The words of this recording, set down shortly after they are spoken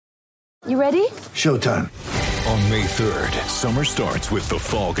You ready? Showtime. On May 3rd, summer starts with The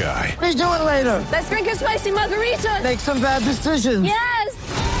Fall Guy. Let's do it later. Let's drink a spicy margarita. Make some bad decisions.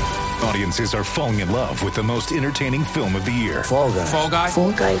 Yes! Audiences are falling in love with the most entertaining film of the year. Fall Guy. Fall Guy?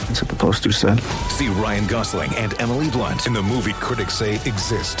 Fall guy. That's what the poster said. See Ryan Gosling and Emily Blunt in the movie critics say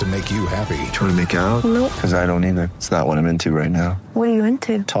exists to make you happy. Trying to make it out? Nope. Because I don't either. It's not what I'm into right now. What are you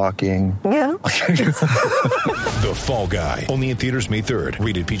into? Talking. Yeah. The Fall Guy. Only in theaters May 3rd.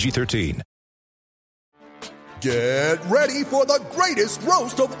 Rated PG-13. Get ready for the greatest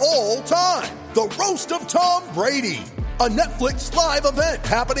roast of all time. The Roast of Tom Brady. A Netflix live event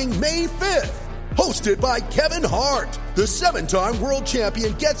happening May 5th. Hosted by Kevin Hart. The 7-time world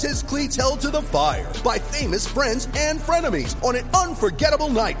champion gets his cleats held to the fire by famous friends and frenemies on an unforgettable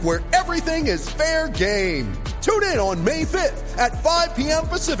night where everything is fair game. Tune in on May 5th at 5 p.m.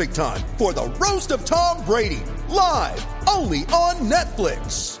 Pacific time for the Roast of Tom Brady. Live only on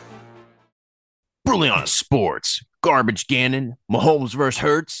Netflix. Brilliant Sports, Garbage Gannon, Mahomes vs.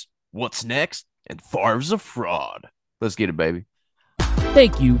 Hurts, What's Next, and Favre's a fraud. Let's get it, baby.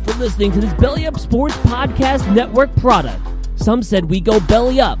 Thank you for listening to this Belly Up Sports Podcast Network product. Some said we go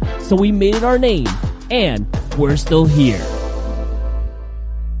belly up, so we made it our name, and we're still here.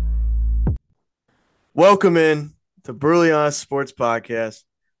 Welcome in to Brutally Honest Sports Podcast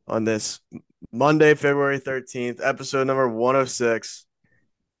on this Monday, February 13th, episode number 106.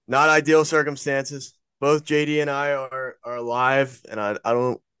 Not ideal circumstances. Both JD and I are alive, and I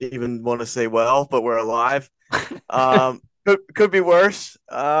don't even want to say well, but we're alive. Could be worse.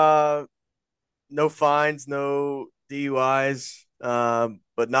 No fines, no DUIs,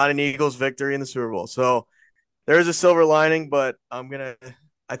 but not an Eagles victory in the Super Bowl. So there's a silver lining, but I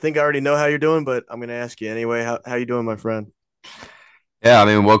think I already know how you're doing, but I'm gonna ask you anyway. How you doing, my friend? Yeah, I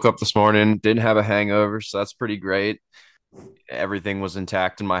mean, woke up this morning, didn't have a hangover, so that's pretty great. Everything was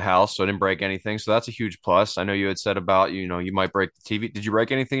intact in my house, so I didn't break anything. So that's a huge plus. I know you had said about, you might break the TV. Did you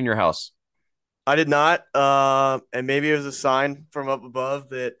break anything in your house? I did not. And maybe it was a sign from up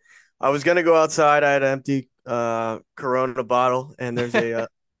above that I was going to go outside. I had an empty Corona bottle, and there's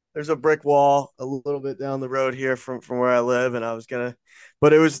a brick wall a little bit down the road here from where I live. And I was going to,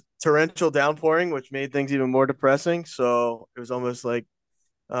 but it was torrential downpouring, which made things even more depressing. So it was almost like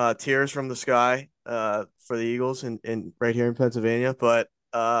tears from the sky for the Eagles in right here in Pennsylvania. But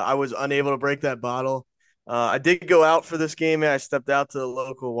I was unable to break that bottle. I did go out for this game, and I stepped out to the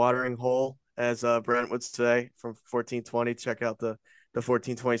local watering hole, as Brent would say, from 1420. Check out the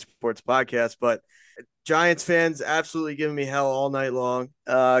 1420 Sports Podcast. But Giants fans absolutely giving me hell all night long.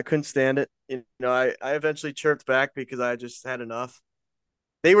 I couldn't stand it. I eventually chirped back because I just had enough.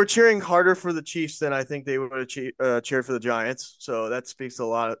 They were cheering harder for the Chiefs than I think they would have cheered for the Giants. So that speaks a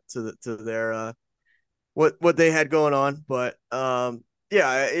lot to their what they had going on. But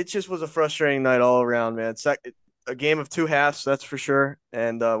yeah, it just was a frustrating night all around, man. A game of two halves, that's for sure.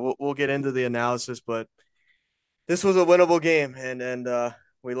 And we'll get into the analysis, but this was a winnable game, and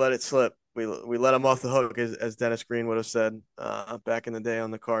we let it slip. We let them off the hook, as Dennis Green would have said back in the day on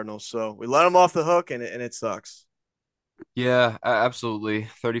the Cardinals. So we let them off the hook, and it sucks. Yeah, absolutely.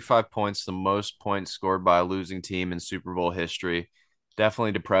 35 points, the most points scored by a losing team in Super Bowl history.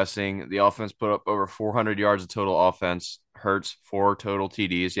 Definitely depressing. The offense put up over 400 yards of total offense. Hurts 4 total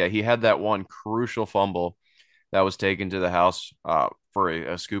TDs. Yeah, he had that one crucial fumble that was taken to the house for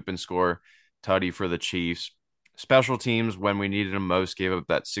a scoop and score tutty for the Chiefs. Special teams, when we needed them most, gave up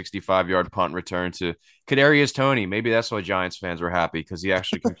that 65-yard punt return to Kadarius Toney. Maybe that's why Giants fans were happy, because he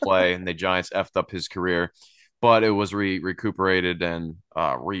actually can play, and the Giants effed up his career. But it was recuperated and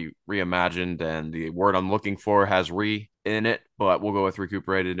reimagined, and the word I'm looking for has in it, but we'll go with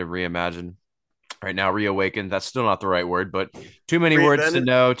recuperated and reimagined. Right now, reawakened, that's still not the right word, but too many words to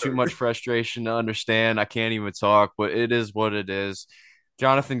know, too much frustration to understand. I can't even talk, but it is what it is.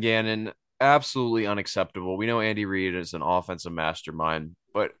 Jonathan Gannon, absolutely unacceptable. We know Andy Reid is an offensive mastermind,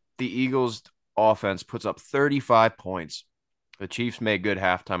 but the Eagles' offense puts up 35 points. The Chiefs made good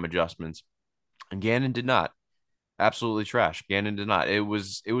halftime adjustments, and Gannon did not. Absolutely trash. Gannon did not. It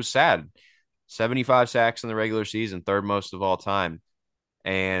was sad. 75 sacks in the regular season, third most of all time.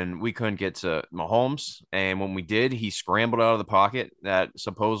 And we couldn't get to Mahomes. And when we did, he scrambled out of the pocket, that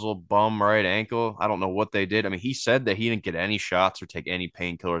supposed bum right ankle. I don't know what they did. I mean, he said that he didn't get any shots or take any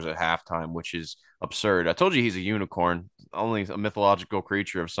painkillers at halftime, which is absurd. I told you he's a unicorn. Only a mythological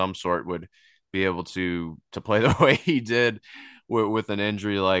creature of some sort would be able to play the way he did with an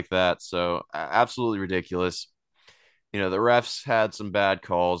injury like that. So absolutely ridiculous. The refs had some bad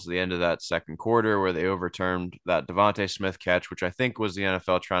calls at the end of that second quarter where they overturned that Devontae Smith catch, which I think was the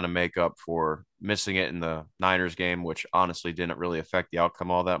NFL trying to make up for missing it in the Niners game, which honestly didn't really affect the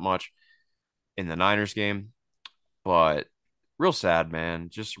outcome all that much. in the Niners game, but real sad, man.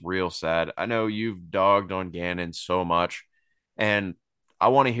 Just real sad. I know you've dogged on Gannon so much, and I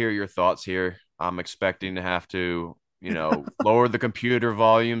want to hear your thoughts here. I'm expecting to have to, lower the computer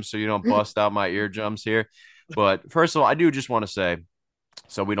volume so you don't bust out my eardrums here. But first of all, I do just want to say,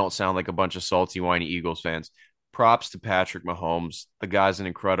 so we don't sound like a bunch of salty, whiny Eagles fans, props to Patrick Mahomes. The guy's an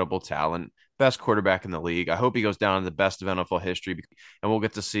incredible talent, best quarterback in the league. I hope he goes down in the best of NFL history, and we'll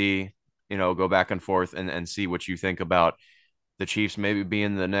get to see, go back and forth and see what you think about the Chiefs maybe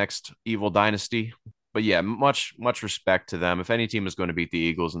being the next evil dynasty. But yeah, much respect to them. If any team is going to beat the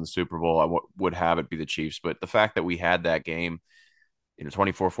Eagles in the Super Bowl, I would have it be the Chiefs. But the fact that we had that game,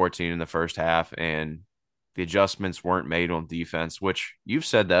 24-14 in the first half, and the adjustments weren't made on defense, which you've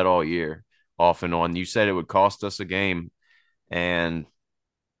said that all year, off and on. You said it would cost us a game. And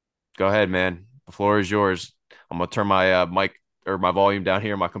go ahead, man. The floor is yours. I'm going to turn my mic or my volume down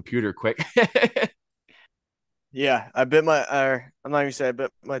here on my computer quick. Yeah, I bit my. I'm not even saying I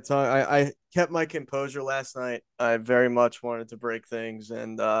bit my tongue. I kept my composure last night. I very much wanted to break things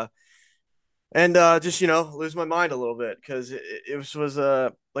and just lose my mind a little bit because it was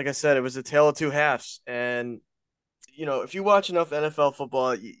like I said, it was a tale of two halves. And if you watch enough NFL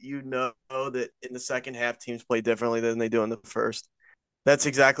football, you know that in the second half teams play differently than they do in the first. That's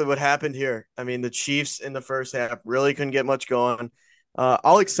exactly what happened here. I mean, the Chiefs in the first half really couldn't get much going.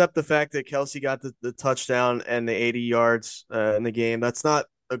 I'll accept the fact that Kelce got the touchdown and the 80 yards in the game. That's not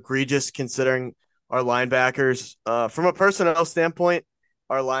egregious considering our linebackers. From a personnel standpoint,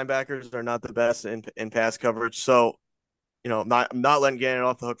 our linebackers are not the best in pass coverage. So, I'm not letting Gannon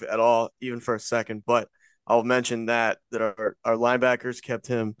off the hook at all, even for a second. But I'll mention that our linebackers kept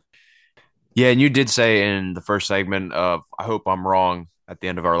him. Yeah, and you did say in the first segment of I hope I'm wrong at the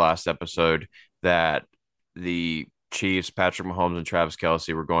end of our last episode that the Chiefs, Patrick Mahomes, and Travis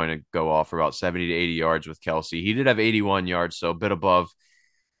Kelce were going to go off for about 70 to 80 yards with Kelce. He did have 81 yards, so a bit above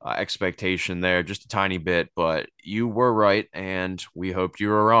expectation there, just a tiny bit, but you were right, and we hoped you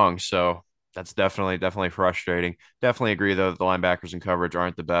were wrong. So that's definitely frustrating. Definitely agree, though, that the linebackers and coverage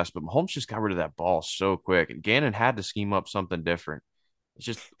aren't the best, but Mahomes just got rid of that ball so quick, and Gannon had to scheme up something different. It's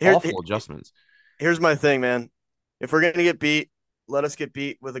just awful adjustments. Here's my thing, man. If we're going to get beat, let us get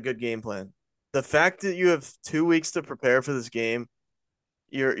beat with a good game plan. The fact that you have 2 weeks to prepare for this game,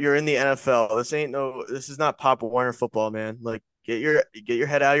 you're in the NFL. This is not Pop Warner football, man. Like get your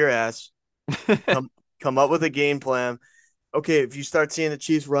head out of your ass. come up with a game plan. Okay, if you start seeing the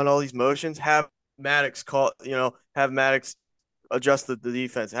Chiefs run all these motions, have Maddox adjust the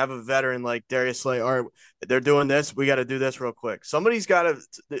defense. Have a veteran like Darius Slay. All right, they're doing this. We got to do this real quick. There's got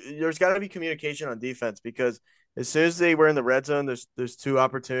to be communication on defense because as soon as they were in the red zone, there's two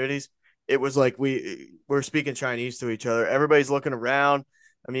opportunities. It was like we're speaking Chinese to each other. Everybody's looking around.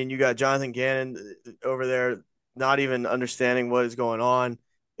 I mean, you got Jonathan Gannon over there not even understanding what is going on.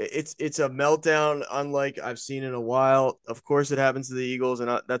 It's a meltdown unlike I've seen in a while. Of course, it happens to the Eagles,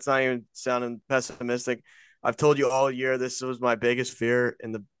 and that's not even sounding pessimistic. I've told you all year this was my biggest fear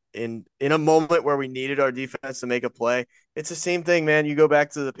in a moment where we needed our defense to make a play. It's the same thing, man. You go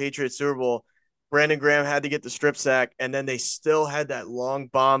back to the Patriots Super Bowl. Brandon Graham had to get the strip sack, and then they still had that long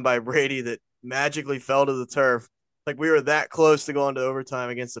bomb by Brady that magically fell to the turf. Like we were that close to going to overtime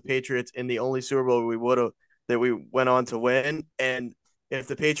against the Patriots in the only Super Bowl we went on to win. And if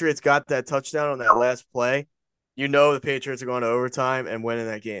the Patriots got that touchdown on that last play, the Patriots are going to overtime and winning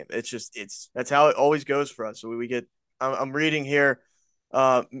that game. That's how it always goes for us. So I'm reading here.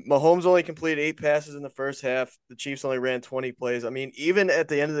 Mahomes only completed 8 passes in the first half. The Chiefs only ran 20 plays. I mean, even at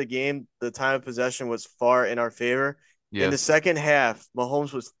the end of the game, the time of possession was far in our favor. Yeah. In the second half,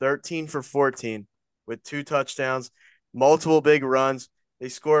 Mahomes was 13 for 14 with 2 touchdowns, multiple big runs. They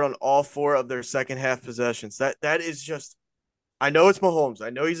scored on all 4 of their second half possessions. That is just – I know it's Mahomes. I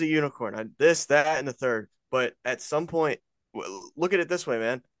know he's a unicorn. That, and the third. But at some point, look at it this way,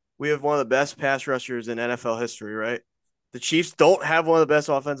 man. We have one of the best pass rushers in NFL history, right? The Chiefs don't have one of the best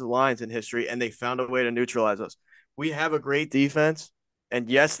offensive lines in history, and they found a way to neutralize us. We have a great defense, and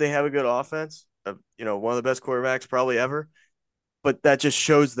yes, they have a good offense. One of the best quarterbacks probably ever. But that just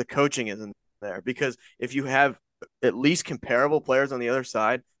shows the coaching isn't there because if you have at least comparable players on the other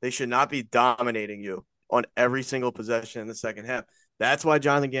side, they should not be dominating you on every single possession in the second half. That's why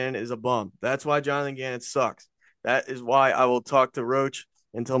Jonathan Gannon is a bum. That's why Jonathan Gannon sucks. That is why I will talk to Roach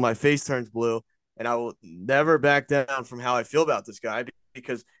until my face turns blue. And I will never back down from how I feel about this guy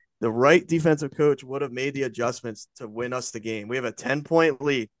because the right defensive coach would have made the adjustments to win us the game. We have a 10-point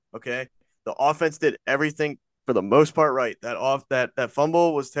lead, okay? The offense did everything for the most part right. That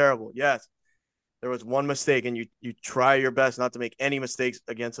fumble was terrible. Yes, there was one mistake, and you try your best not to make any mistakes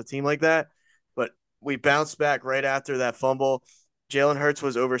against a team like that. but we bounced back right after that fumble. Jalen Hurts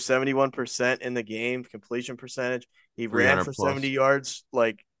was over 71% in the game, completion percentage. He ran 300 for plus. 70 yards.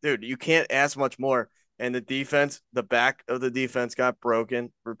 Like, dude, you can't ask much more. And the defense, the back of the defense got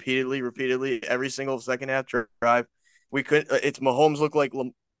broken repeatedly, every single second half drive. We couldn't, it's Mahomes looked like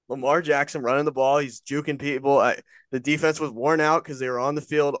Lamar Jackson running the ball. He's juking people. The defense was worn out because they were on the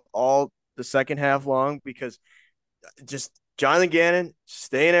field all the second half long because just Jonathan Gannon,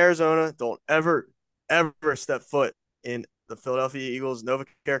 stay in Arizona. Don't ever step foot in the Philadelphia Eagles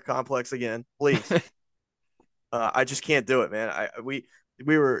NovaCare complex again, please. I just can't do it, man.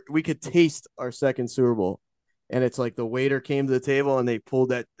 We could taste our second Super Bowl, and it's like the waiter came to the table and they pulled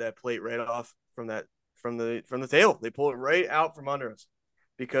that plate right off from the table. They pulled it right out from under us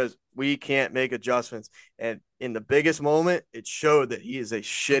because we can't make adjustments. And in the biggest moment, it showed that he is a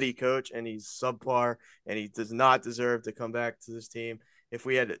shitty coach and he's subpar and he does not deserve to come back to this team. If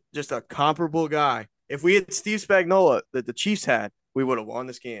we had just a comparable guy, if we had Steve Spagnuolo that the Chiefs had, we would have won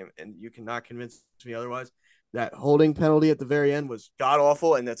this game. And you cannot convince me otherwise. That holding penalty at the very end was god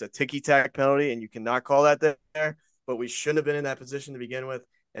awful, and that's a ticky-tack penalty, and you cannot call that there. But we shouldn't have been in that position to begin with.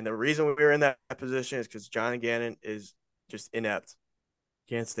 And the reason we were in that position is because John Gannon is just inept.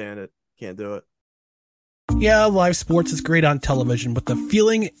 Can't stand it. Can't do it. Yeah, live sports is great on television, but the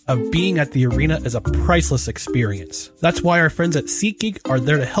feeling of being at the arena is a priceless experience. That's why our friends at SeatGeek are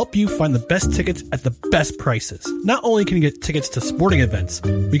there to help you find the best tickets at the best prices. Not only can you get tickets to sporting events,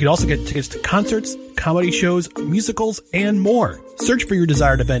 we can also get tickets to concerts, comedy shows, musicals, and more. Search for your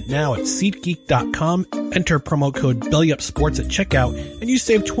desired event now at SeatGeek.com, enter promo code BellyUpSports at checkout, and you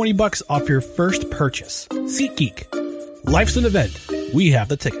save $20 off your first purchase. SeatGeek. Life's an event. We have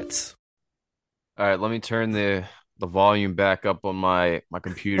the tickets. All right, let me turn the volume back up on my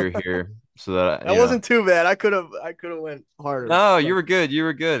computer here so that that wasn't too bad. I could have went harder. No, you were good.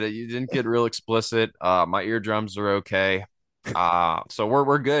 You didn't get real explicit. My eardrums are okay. So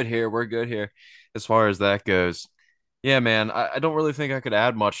we're good here. We're good here as far as that goes. Yeah, man. I don't really think I could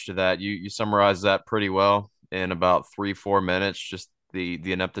add much to that. You summarized that pretty well in about 3-4 minutes. Just the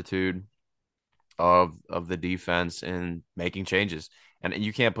ineptitude of the defense and making changes, and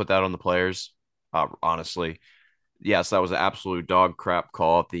you can't put that on the players. Honestly, yes, that was an absolute dog crap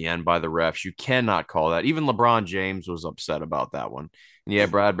call at the end by the refs. You cannot call that. Even LeBron James was upset about that one. And yeah,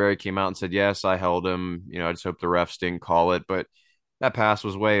 Bradbury came out and said, yes, I held him. I just hope the refs didn't call it. But that pass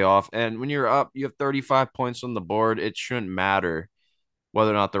was way off. And when you're up, you have 35 points on the board. It shouldn't matter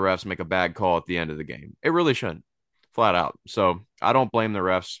whether or not the refs make a bad call at the end of the game. It really shouldn't, flat out. So I don't blame the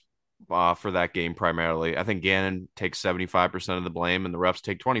refs for that game primarily. I think Gannon takes 75% of the blame and the refs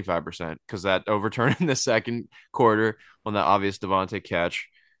take 25% because that overturn in the second quarter on that obvious Devontae catch,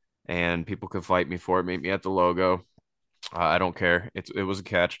 and people could fight me for it, meet me at the logo. I don't care. It was a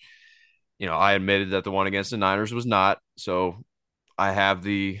catch. I admitted that the one against the Niners was not. So I have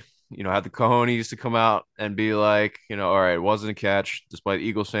the cojones to come out and be like, all right, it wasn't a catch, despite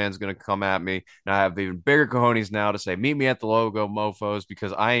Eagles fans going to come at me. And I have even bigger cojones now to say, meet me at the logo, mofos,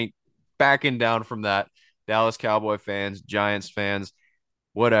 because I ain't backing down from that. Dallas Cowboy fans, Giants fans,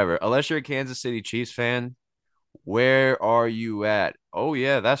 whatever. Unless you're a Kansas City Chiefs fan, where are you at? Oh,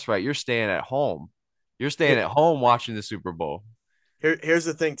 yeah, that's right. You're staying at home. You're staying at home watching the Super Bowl. Here's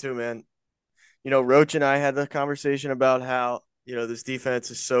the thing, too, man. Roach and I had the conversation about how, this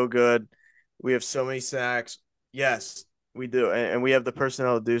defense is so good. We have so many sacks. Yes, we do. And we have the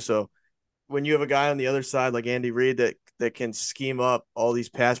personnel to do so. When you have a guy on the other side like Andy Reid that can scheme up all these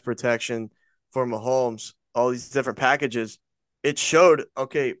pass protection for Mahomes, all these different packages, it showed,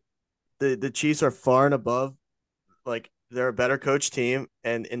 okay, the Chiefs are far and above. Like, they're a better coach team.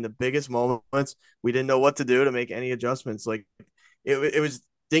 And in the biggest moments, we didn't know what to do to make any adjustments. Like, it was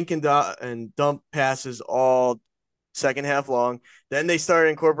dink and dump passes all second half long. Then they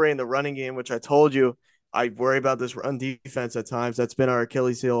started incorporating the running game, which I told you, I worry about this run defense at times. That's been our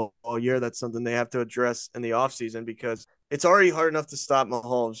Achilles heel all year. That's something they have to address in the offseason because it's already hard enough to stop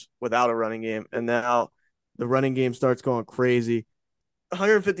Mahomes without a running game. And now the running game starts going crazy.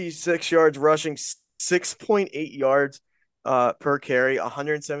 156 yards rushing, 6.8 yards per carry,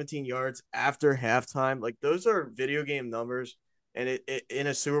 117 yards after halftime. Like, those are video game numbers. And it in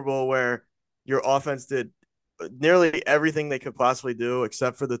a Super Bowl where your offense did nearly everything they could possibly do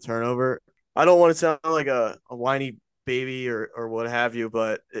except for the turnover. I don't want to sound like a whiny baby or what have you,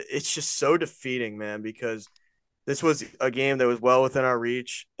 but it's just so defeating, man, because this was a game that was well within our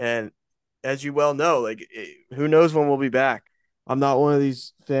reach. And as you well know, like, who knows when we'll be back? I'm not one of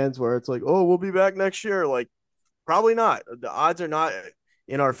these fans where it's like, oh, we'll be back next year. Like, probably not. The odds are not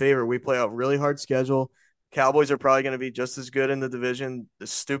in our favor. We play a really hard schedule. Cowboys are probably going to be just as good in the division. The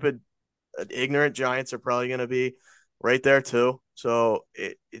stupid ignorant Giants are probably going to be right there too. So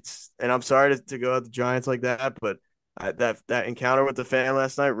it's and I'm sorry to go at the Giants like that, but that encounter with the fan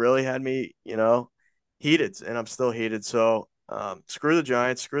last night really had me, heated, and I'm still heated. So screw the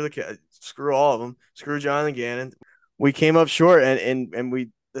Giants, screw all of them, screw Jonathan Gannon. We came up short, and we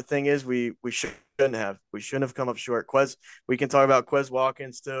the thing is we shouldn't have come up short. We can talk about Quez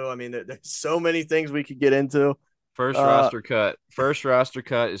Watkins too. I mean, there's so many things we could get into. First roster cut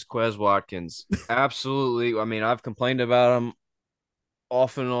is Quez Watkins. Absolutely. I mean, I've complained about him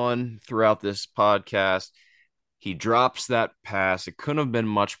off and on throughout this podcast. He drops that pass. It couldn't have been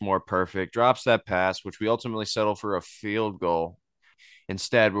much more perfect. Drops that pass, which we ultimately settle for a field goal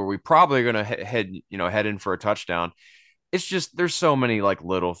instead, where we probably are going to head in for a touchdown. It's just there's so many like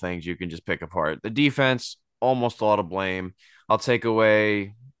little things you can just pick apart. The defense, almost all to blame. I'll take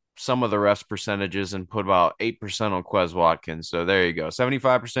away some of the refs percentages and put about 8% on Quez Watkins. So there you go.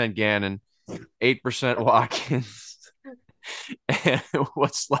 75% Gannon, 8% Watkins. And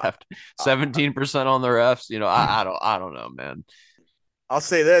what's left? 17% on the refs. I don't know, man. I'll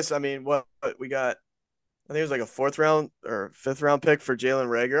say this. I mean, what we got, I think it was like a 4th round or 5th round pick for Jalen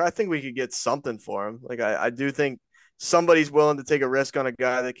Reagor. I think we could get something for him. Like I do think somebody's willing to take a risk on a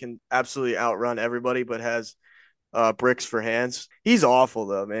guy that can absolutely outrun everybody, but has bricks for hands. He's awful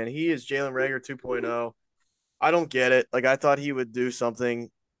though, man. He is Jalen Reagor 2.0. I don't get it. Like I thought he would do something.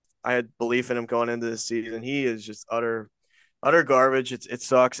 I had belief in him going into this season. He is just utter garbage. It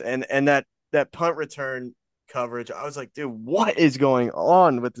sucks. And that punt return coverage, I was like, dude, what is going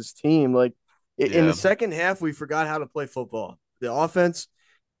on with this team? Like in the second half, we forgot how to play football. The offense,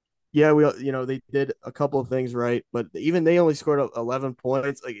 they did a couple of things right, but even they only scored 11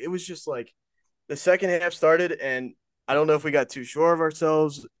 points. Like it was just like the second half started, and I don't know if we got too sure of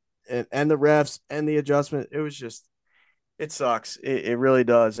ourselves and the refs and the adjustment. It was just, it sucks. It really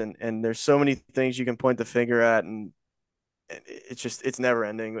does. And there's so many things you can point the finger at, and it's never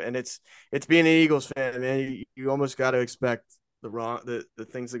ending. And it's being an Eagles fan, man. You almost got to expect the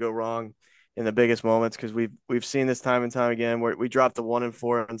things to go wrong in the biggest moments, because we've seen this time and time again where we dropped the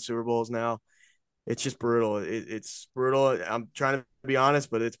 1-4 on Super Bowls now. It's just brutal. It's brutal. I'm trying to be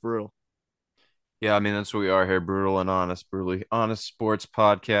honest, but it's brutal. Yeah, I mean, that's what we are here, brutally honest sports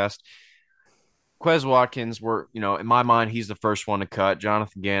podcast. Quez Watkins, in my mind, he's the first one to cut.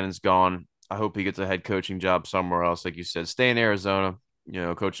 Jonathan Gannon's gone. I hope he gets a head coaching job somewhere else. Like you said, stay in Arizona,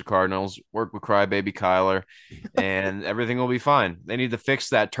 coach the Cardinals, work with crybaby Kyler, and everything will be fine. They need to fix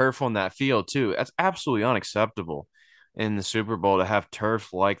that turf on that field too. That's absolutely unacceptable in the Super Bowl to have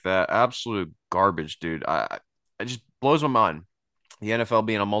turf like that. Absolute garbage, dude. It just blows my mind. The NFL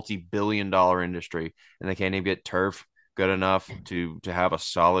being a multi-billion-dollar industry, and they can't even get turf good enough to have a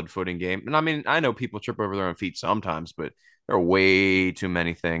solid footing game. And I mean, I know people trip over their own feet sometimes, but there are way too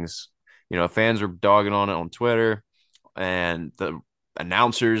many things. Fans are dogging on it on Twitter, and the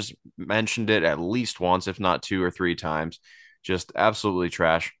announcers mentioned it at least once, if not 2 or 3 times. Just absolutely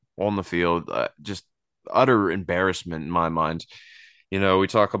trash on the field. Just utter embarrassment in my mind. We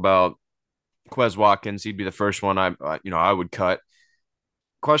talk about Quez Watkins. He'd be the first one I would cut.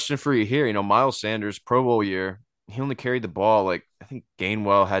 Question for you here. Miles Sanders, Pro Bowl year, he only carried the ball. Like, I think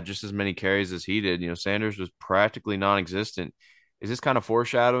Gainwell had just as many carries as he did. Sanders was practically non-existent. Is this kind of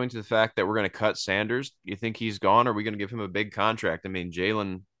foreshadowing to the fact that we're going to cut Sanders? You think he's gone? Or are we going to give him a big contract? I mean,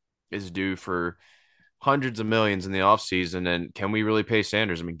 Jalen is due for hundreds of millions in the offseason, and can we really pay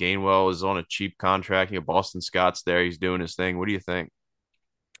Sanders? I mean, Gainwell is on a cheap contract. Boston Scott's there. He's doing his thing. What do you think?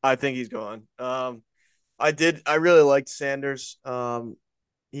 I think he's gone. I really liked Sanders.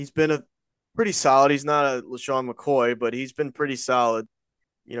 He's been a pretty solid. He's not a LaShawn McCoy, but he's been pretty solid,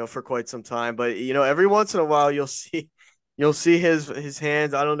 for quite some time. But, every once in a while you'll see his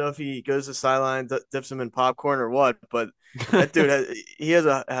hands. I don't know if he goes to the sideline, dips them in popcorn or what, but that dude, he has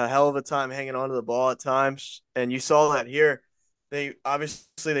a hell of a time hanging onto the ball at times. And you saw that here. They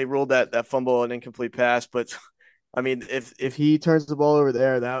ruled that fumble an incomplete pass, but I mean, if he turns the ball over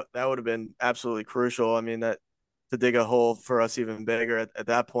there, that would have been absolutely crucial. I mean, that to dig a hole for us even bigger at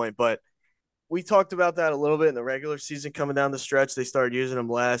that point. But we talked about that a little bit in the regular season coming down the stretch. They started using him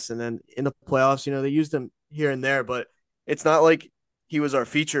less, and then in the playoffs, they used him here and there, but it's not like he was our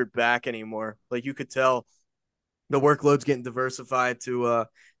featured back anymore. Like you could tell the workload's getting diversified to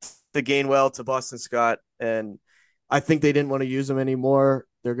Gainwell, to Boston Scott, and I think they didn't want to use him anymore.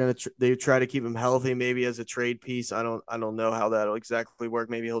 They try to keep him healthy, maybe as a trade piece. I don't know how that'll exactly work.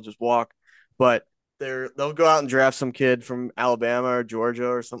 Maybe he'll just walk, but they'll go out and draft some kid from Alabama or Georgia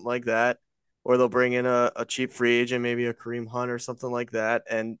or something like that, or they'll bring in a cheap free agent, maybe a Kareem Hunt or something like that,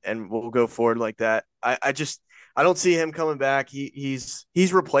 and we'll go forward like that. I don't see him coming back. He's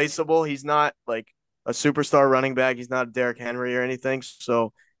replaceable. He's not like a superstar running back. He's not Derrick Henry or anything.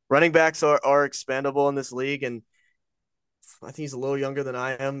 So running backs are expendable in this league, and I think he's a little younger than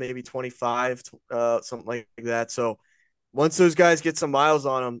I am, maybe 25, something like that. So once those guys get some miles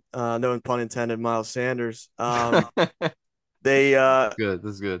on them, no pun intended, Miles Sanders, they Good.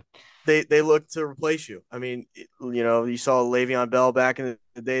 That's good. they look to replace you. I mean, you saw Le'Veon Bell back in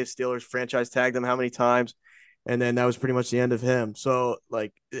the day. Steelers franchise tagged him how many times, and then that was pretty much the end of him. So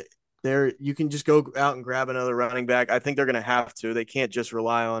like there, you can just go out and grab another running back. I think they're going to have to. They can't just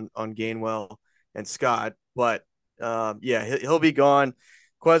rely on Gainwell and Scott. But yeah, he'll be gone.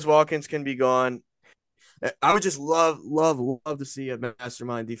 Quez Watkins can be gone. I would just love to see a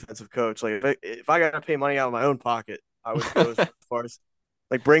mastermind defensive coach. Like if I got to pay money out of my own pocket, I would go as far as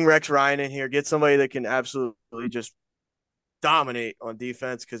like bring Rex Ryan in here, get somebody that can absolutely just dominate on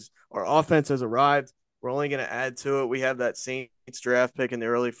defense because our offense has arrived. We're only going to add to it. We have that Saints draft pick in the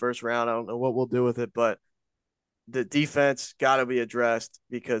early first round. I don't know what we'll do with it, but the defense got to be addressed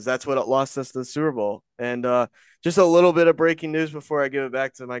because that's what lost us the Super Bowl. And just a little bit of breaking news before I give it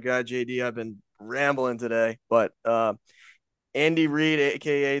back to my guy, JD. I've been rambling today, but Andy Reid,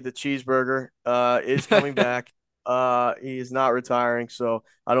 a.k.a. the Cheeseburger, is coming back. He is not retiring, so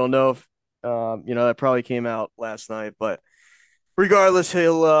I don't know if that probably came out last night, but regardless,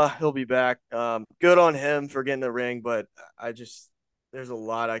 he'll be back. Good on him for getting the ring, but there's a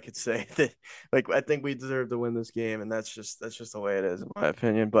lot I could say that like I think we deserve to win this game, and that's just the way it is in my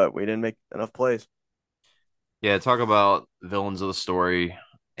opinion. But we didn't make enough plays. Yeah, talk about villains of the story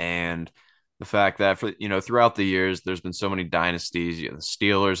and the fact that throughout the years there's been so many dynasties. The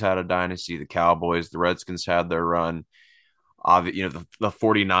Steelers had a dynasty, the Cowboys, the Redskins had their run. The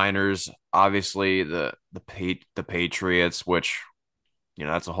 49ers, obviously the Patriots, which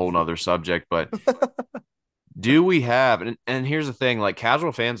that's a whole nother subject, but do we have and here's the thing, like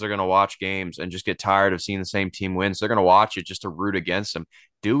casual fans are going to watch games and just get tired of seeing the same team win, so they're going to watch it just to root against them.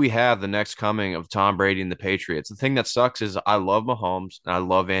 Do we have the next coming of Tom Brady and the Patriots? The thing that sucks is I love Mahomes and I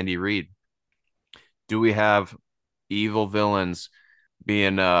love Andy Reid. Do we have evil villains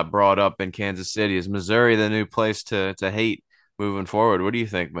being brought up in Kansas City? Is Missouri the new place to hate moving forward? What do you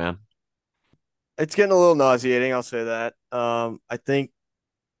think, man? It's getting a little nauseating, I'll say that. I think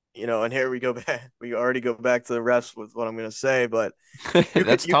and here we go back. We already go back to the refs with what I'm going to say, but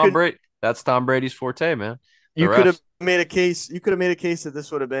That's Tom Brady. That's Tom Brady's forte, man. You could have made a case. You could have made a case that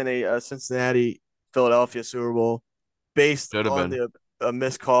this would have been a Cincinnati Philadelphia Super Bowl based on the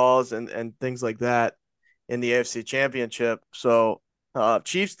missed calls and things like that in the AFC Championship. So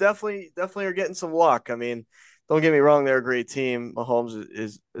Chiefs definitely are getting some luck. I mean, don't get me wrong, they're a great team. Mahomes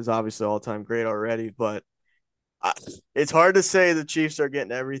is obviously all-time great already, but it's hard to say the Chiefs are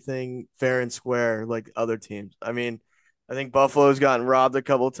getting everything fair and square like other teams. I mean, I think Buffalo's gotten robbed a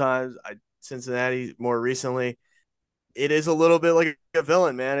couple of times. Cincinnati more recently. It is a little bit like a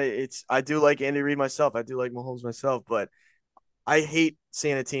villain, man. I do like Andy Reid myself. I do like Mahomes myself, but I hate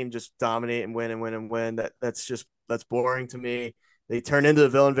seeing a team just dominate and win and win and win. That's boring to me. They turn into the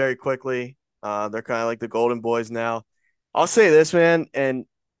villain very quickly. They're kind of like the Golden Boys now. I'll say this, man, and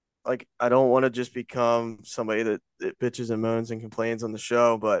like I don't want to just become somebody that bitches and moans and complains on the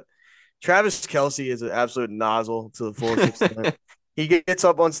show, but Travis Kelce is an absolute nozzle to the fullest extent. He gets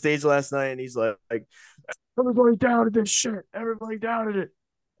up on stage last night and he's like everybody doubted this shit. Everybody doubted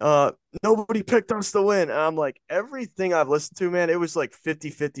it. Nobody picked us to win. And I'm like, everything I've listened to, man, it was like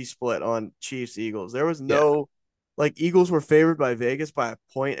 50-50 split on Chiefs Eagles. There was no like Eagles were favored by Vegas by 1.5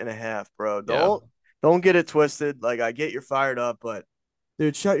 points, bro. Don't get it twisted. Like I get you're fired up, but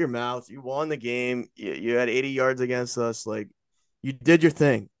dude, shut your mouth. You won the game. You had 80 yards against us. Like you did your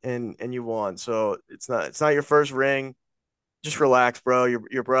thing and you won. So it's not your first ring. Just relax, bro.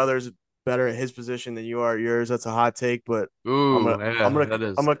 Your brother's better at his position than you are at yours. That's a hot take, but I'm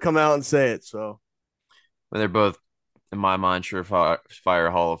gonna come out and say it. So they're both, in my mind,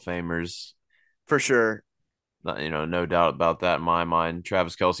 surefire Hall of Famers for sure. No doubt about that in my mind.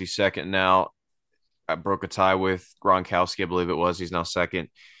 Travis Kelce second now. I broke a tie with Gronkowski, I believe it was. He's now second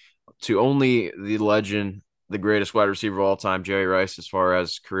to only the legend, the greatest wide receiver of all time, Jerry Rice, as far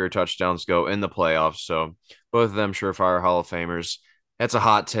as career touchdowns go in the playoffs. So both of them surefire Hall of Famers. That's a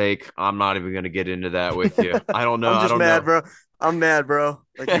hot take. I'm not even going to get into that with you. I don't know. I'm just mad, bro. I'm mad, bro.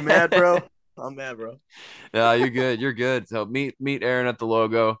 Like, you mad, bro? I'm mad, bro. Yeah, you're good. You're good. So meet Aaron at the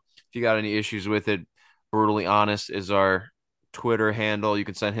logo. If you got any issues with it, Brutally Honest is our Twitter handle. You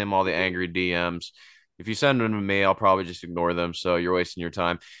can send him all the angry DMs. If you send them to me, I'll probably just ignore them. So you're wasting your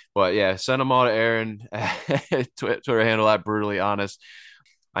time. But yeah, send them all to Aaron. Twitter handle at Brutally Honest.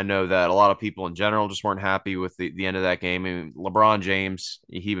 I know that a lot of people in general just weren't happy with the end of that game. I mean, LeBron James,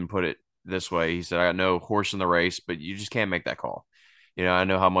 he even put it this way. He said, I got no horse in the race, but you just can't make that call. I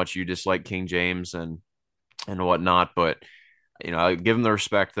know how much you dislike King James and whatnot, but I give him the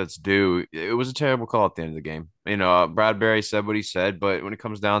respect that's due. It was a terrible call at the end of the game. Bradbury said what he said, but when it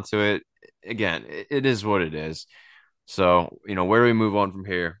comes down to it, again, it is what it is. So, where do we move on from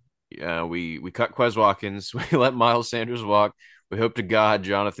here? We cut Quez Watkins. We let Miles Sanders walk. We hope to God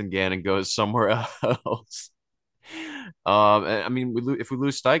Jonathan Gannon goes somewhere else. I mean, if we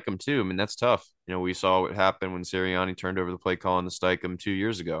lose Steichen too, I mean, that's tough. We saw what happened when Sirianni turned over the play call on the Steichen 2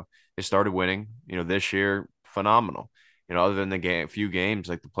 years ago. They started winning. This year, phenomenal. Other than the few games,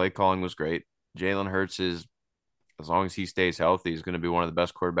 like the play calling was great. Jalen Hurts is, as long as he stays healthy, is going to be one of the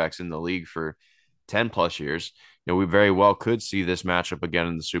best quarterbacks in the league for 10 plus years. We very well could see this matchup again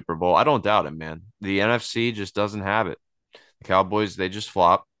in the Super Bowl. I don't doubt it, man. The NFC just doesn't have it. The Cowboys, they just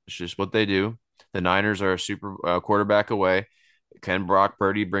flop. It's just what they do. The Niners are a super quarterback away. Can Brock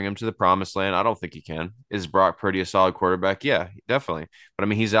Purdy bring him to the promised land? I don't think he can. Is Brock Purdy a solid quarterback? Yeah, definitely. But I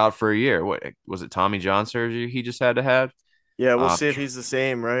mean, he's out for a year. What was it? Tommy John surgery he just had to have? Yeah, we'll see if he's the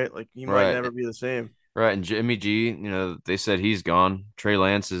same, right? Like he might never be the same. Right. And Jimmy G, they said he's gone. Trey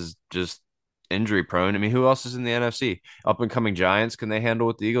Lance is just injury prone. I mean, who else is in the NFC? Up and coming Giants, can they handle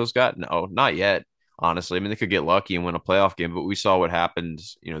what the Eagles got? No, not yet. Honestly, I mean, they could get lucky and win a playoff game, but we saw what happened,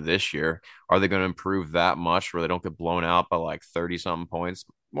 this year. Are they going to improve that much where they don't get blown out by like 30 something points?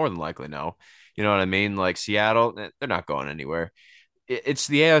 More than likely, no. You know what I mean? Like Seattle, they're not going anywhere. It's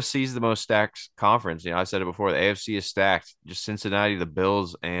the AFC is the most stacked conference. I said it before. The AFC is stacked. Just Cincinnati, the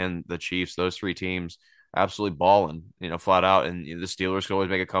Bills, and the Chiefs. Those three teams absolutely balling. Flat out. And the Steelers could always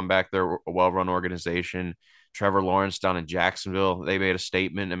make a comeback. They're a well-run organization. Trevor Lawrence down in Jacksonville, they made a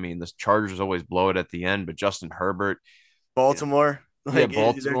statement. I mean, the Chargers always blow it at the end, but Justin Herbert, Baltimore,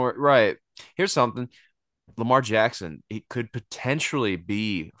 Baltimore, right? Here's something: Lamar Jackson, he could potentially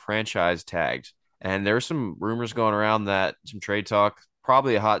be franchise tagged. And there's some rumors going around that some trade talk,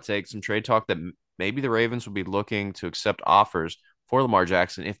 probably a hot take, some trade talk that maybe the Ravens would be looking to accept offers for Lamar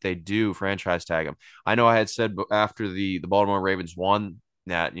Jackson if they do franchise tag him. I know I had said after the Baltimore Ravens won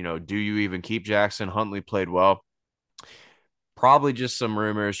that, do you even keep Jackson? Huntley played well. Probably just some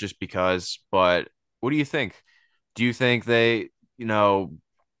rumors just because, but what do you think? Do you think they,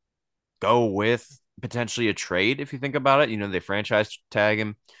 go with potentially a trade if you think about it? They franchise tag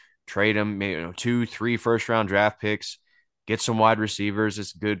him, trade him, maybe 2-3 first round draft picks, get some wide receivers.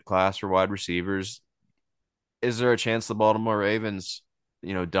 It's a good class for wide receivers. Is there a chance the Baltimore Ravens,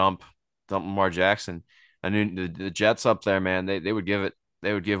 dump Lamar Jackson? I mean, the Jets up there, man, they would give it.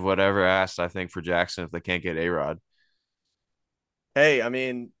 They would give whatever asked, I think, for Jackson if they can't get A-Rod. Hey, I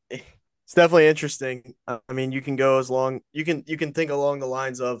mean, it's definitely interesting. I mean, you can go as long you can think along the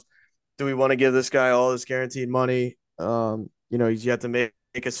lines of, do we want to give this guy all this guaranteed money? He's yet to make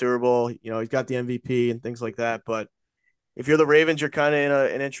a Super Bowl. He's got the MVP and things like that. But if you're the Ravens, you're kind of in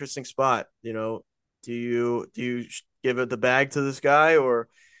an interesting spot. Do you give it the bag to this guy, or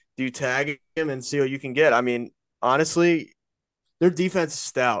do you tag him and see what you can get? I mean, honestly, their defense is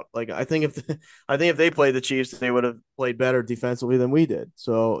stout. Like I think if they played the Chiefs, they would have played better defensively than we did.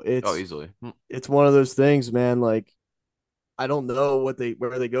 So it's easily. It's one of those things, man. Like I don't know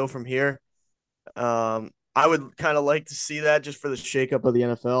where they go from here. I would kind of like to see that just for the shakeup of the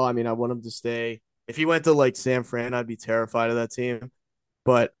NFL. I mean, I want him to stay. If he went to like San Fran, I'd be terrified of that team.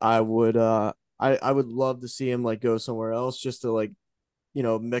 But I would I would love to see him like go somewhere else just to like,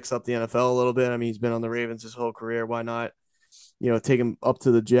 mix up the NFL a little bit. I mean, he's been on the Ravens his whole career. Why not? Take him up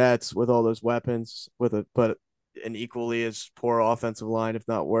to the Jets with all those weapons but an equally as poor offensive line, if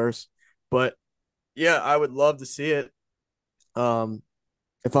not worse. But yeah, I would love to see it.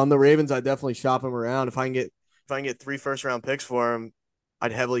 If I'm the Ravens, I'd definitely shop him around. If I can get 3 first round picks for him,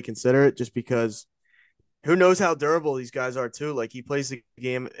 I'd heavily consider it just because who knows how durable these guys are too. Like he plays the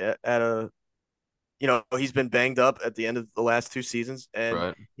game at a, he's been banged up at the end of the last 2 seasons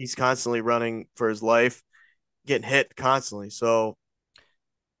and he's constantly running for his life, getting hit constantly. So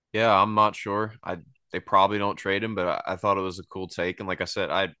yeah, I'm not sure. They probably don't trade him, but I thought it was a cool take. And like I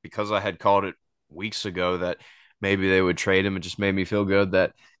said, because I had called it weeks ago that maybe they would trade him, it just made me feel good that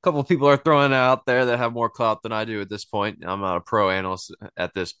a couple of people are throwing it out there that have more clout than I do at this point. I'm not a pro analyst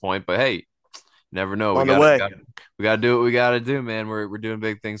at this point, but hey, never know. We got to do what we got to do, man. We're doing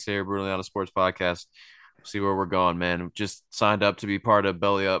big things here, Brutally Honest Sports Podcast. We'll see where we're going, man. Just signed up to be part of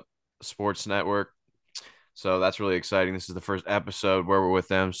Belly Up Sports Network. So that's really exciting. This is the first episode where we're with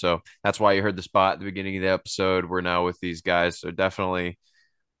them. So that's why you heard the spot at the beginning of the episode. We're now with these guys. So definitely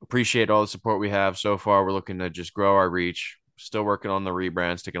appreciate all the support we have so far. We're looking to just grow our reach, Still working on the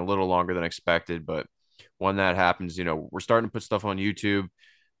rebrand. It's taking a little longer than expected, but when that happens, we're starting to put stuff on YouTube.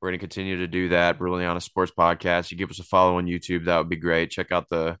 We're going to continue to do that. Brilliant Sports Podcast. You give us a follow on YouTube, that would be great. Check out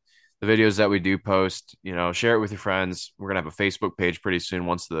the videos that we do post. Share it with your friends. We're going to have a Facebook page pretty soon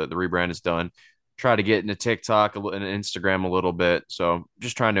once the rebrand is done. Try to get into TikTok and Instagram a little bit. So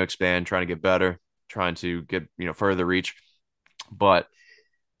just trying to expand, trying to get better, trying to get further reach. But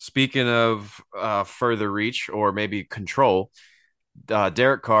speaking of further reach or maybe control,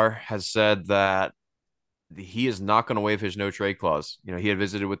 Derek Carr has said that he is not going to waive his no trade clause. He had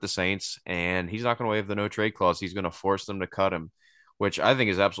visited with the Saints, and he's not going to waive the no trade clause. He's going to force them to cut him, which I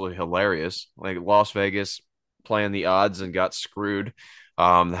think is absolutely hilarious. Like Las Vegas playing the odds and got screwed.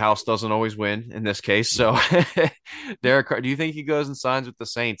 The house doesn't always win in this case. So Derek Carr, do you think he goes and signs with the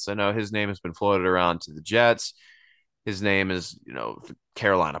Saints? I know his name has been floated around to the Jets. His name is, the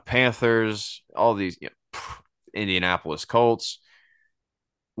Carolina Panthers, all these, Indianapolis Colts.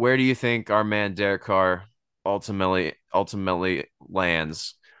 Where do you think our man Derek Carr ultimately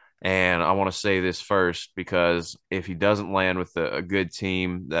lands? And I want to say this first, because if he doesn't land with a good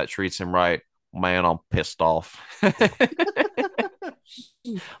team that treats him right, man, I'm pissed off.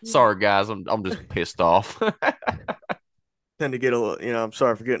 Sorry, guys, I'm just pissed off. Tend to get a little, I'm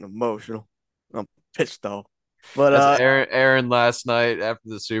sorry for getting emotional. I'm pissed off. But that's Aaron last night after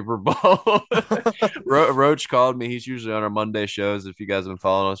the Super Bowl. Roach called me. He's usually on our Monday shows. If you guys have been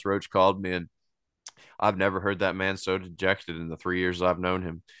following us, Roach called me, and I've never heard that man so dejected in the 3 years I've known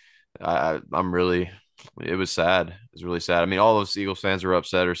him. It was sad. It was really sad. I mean, all those Eagles fans are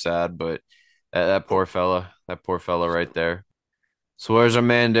upset or sad, but that poor fella right there. So where's our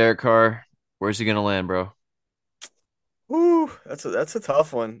man Derek Carr? Where's he gonna land, bro? Ooh, that's a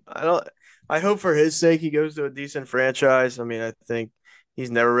tough one. I hope for his sake he goes to a decent franchise. I mean, I think he's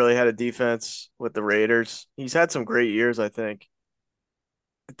never really had a defense with the Raiders. He's had some great years, I think.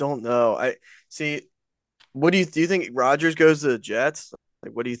 I don't know. I see. What do you think? Rodgers goes to the Jets?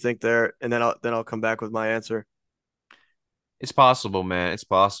 Like, what do you think there? And then I'll come back with my answer. It's possible, man. It's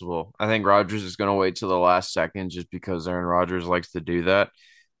possible. I think Rodgers is going to wait till the last second just because Aaron Rodgers likes to do that.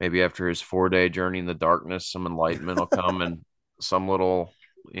 Maybe after his 4-day journey in the darkness, some enlightenment will come and some little,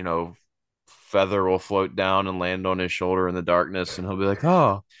 feather will float down and land on his shoulder in the darkness, and he'll be like,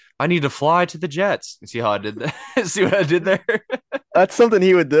 "Oh, I need to fly to the Jets." You see how I did that? See what I did there? That's something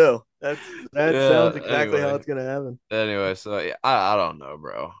he would do. That sounds exactly how it's gonna happen. Anyway, so I don't know,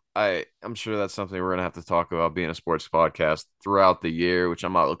 bro. I'm sure that's something we're gonna have to talk about being a sports podcast throughout the year, which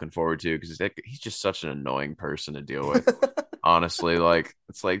I'm not looking forward to because he's just such an annoying person to deal with. Honestly,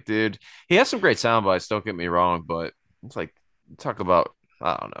 it's like, dude, he has some great sound bites. Don't get me wrong, but it's like talk about,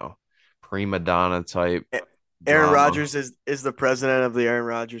 I don't know, prima donna type. Aaron Rodgers is the president of the Aaron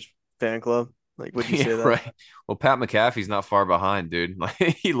Rodgers fan club. Like, would you say that? Right. Well, Pat McAfee's not far behind, dude. Like,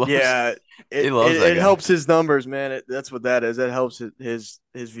 he loves. Yeah, it helps his numbers, man. That's what that is. It helps his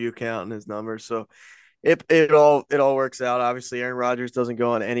view count and his numbers. So it all works out. Obviously, Aaron Rodgers doesn't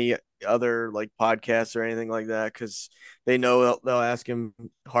go on any other like podcasts or anything like that because they know they'll ask him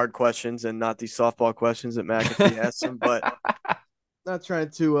hard questions and not these softball questions that McAfee asks him. But not trying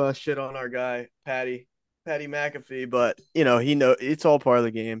to shit on our guy Patty McAfee, but he knows it's all part of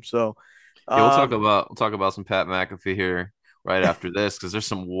the game. So yeah, we'll talk about some Pat McAfee here right after this because there's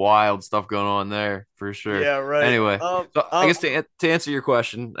some wild stuff going on there for sure. Yeah, right. Anyway, so I guess to answer your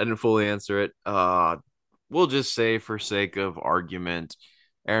question, I didn't fully answer it. We'll just say for sake of argument,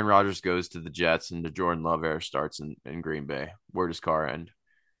 Aaron Rodgers goes to the Jets and the Jordan Love era starts in Green Bay. Where does Carr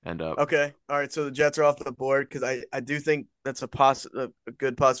end up? Okay, all right. So the Jets are off the board because I do think that's a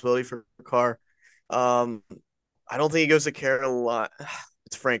good possibility for Carr. I don't think he goes to Carolina.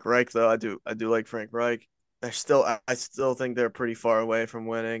 It's Frank Reich though. I do like Frank Reich. I still think they're pretty far away from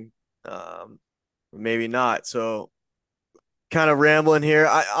winning. Maybe not. So kind of rambling here.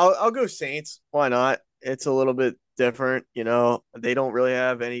 I'll go Saints. Why not? It's a little bit different. They don't really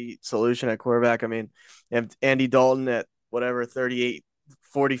have any solution at quarterback. I mean, they have Andy Dalton at whatever 38,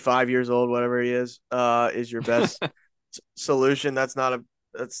 45 years old, whatever he is your best solution. That's not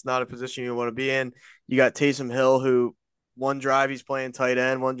a position you want to be in. You got Taysom Hill, who one drive he's playing tight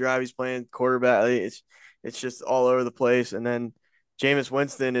end, one drive he's playing quarterback. It's just all over the place. And then Jameis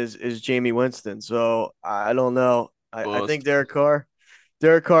Winston is Jamie Winston. So I don't know. I think Derek Carr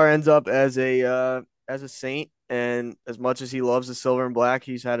ends up as a Saint, and as much as he loves the silver and black,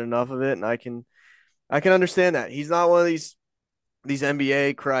 he's had enough of it, and I can understand that. He's not one of these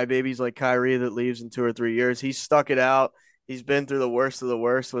NBA crybabies like Kyrie that leaves in 2 or 3 years. He's stuck it out. He's been through the worst of the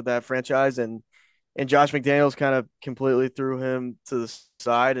worst with that franchise, and Josh McDaniels kind of completely threw him to the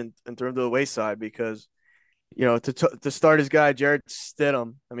side and threw him to the wayside because to start his guy Jared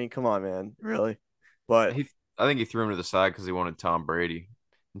Stidham. I mean, come on, man, really. But I think he threw him to the side because he wanted Tom Brady.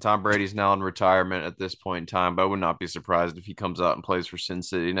 And Tom Brady's now in retirement at this point in time, but I would not be surprised if he comes out and plays for Sin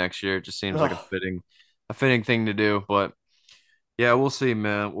City next year. It just seems like a fitting thing to do. But yeah, we'll see,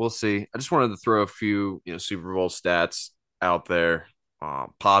 man. We'll see. I just wanted to throw a few, Super Bowl stats out there.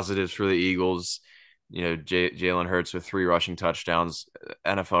 Positives for the Eagles. Jalen Hurts with 3 rushing touchdowns,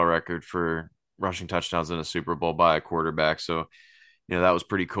 NFL record for rushing touchdowns in a Super Bowl by a quarterback. So, that was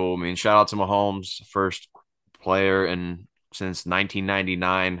pretty cool. I mean, shout out to Mahomes, first player since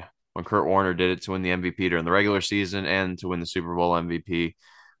 1999 when Kurt Warner did it to win the MVP during the regular season and to win the Super Bowl MVP.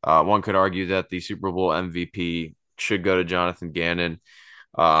 One could argue that the Super Bowl MVP should go to Jonathan Gannon.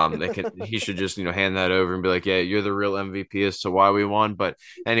 He should just, hand that over and be like, yeah, you're the real MVP as to why we won. But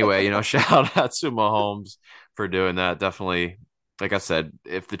anyway, shout out to Mahomes for doing that. Definitely, like I said,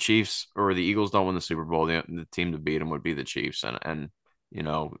 if the Chiefs or the Eagles don't win the Super Bowl, the team to beat them would be the Chiefs. And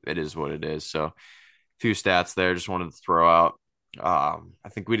it is what it is. So, few stats there. Just wanted to throw out. I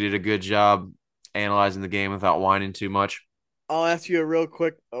think we did a good job analyzing the game without whining too much. I'll ask you a real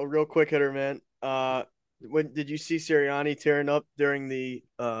quick hitter, man. When did you see Sirianni tearing up during the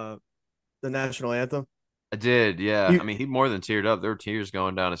national anthem? I did, yeah. I mean, he more than teared up. There were tears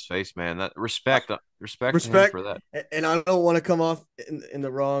going down his face, man. That respect to him for that. And I don't want to come off in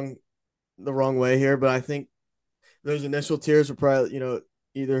the wrong way here, but I think those initial tears were probably,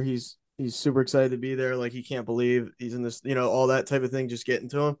 either he's super excited to be there, like he can't believe he's in this, all that type of thing just getting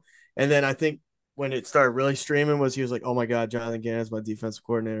to him. And then I think when it started really streaming he was like, oh my God, Jonathan Gannon is my defensive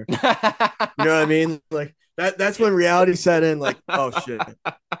coordinator. You know what I mean? Like that's when reality set in, like, oh shit.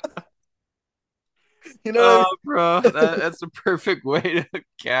 Bro, that's a perfect way to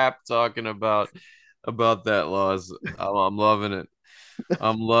cap talking about that loss. I'm loving it.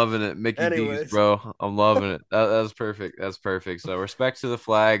 I'm loving it. Mickey D's, bro. I'm loving it. That's perfect. That's perfect. So respect to the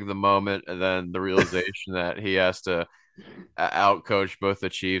flag, the moment, and then the realization that he has to outcoach both the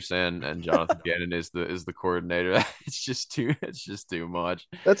Chiefs and Jonathan Gannon is the coordinator. It's just too much.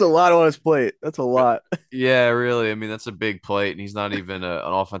 That's a lot on his plate. That's a lot. Yeah, really. I mean, that's a big plate, and he's not even an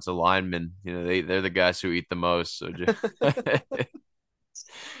offensive lineman. They're the guys who eat the most. So,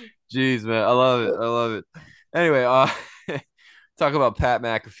 jeez, man, I love it. Anyway, talk about Pat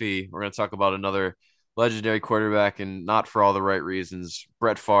McAfee. We're going to talk about another legendary quarterback, and not for all the right reasons.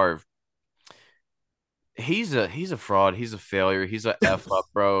 Brett Favre. He's a fraud. He's a failure. He's a F up,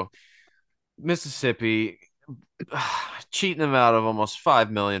 bro. Mississippi cheating them out of almost $5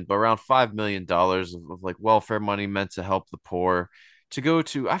 million, but around $5 million of like welfare money meant to help the poor, to go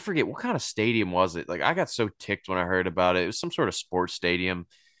to, I forget what kind of stadium was it. Like, I got so ticked when I heard about it. It was some sort of sports stadium.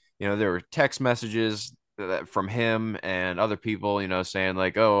 There were text messages from him and other people, saying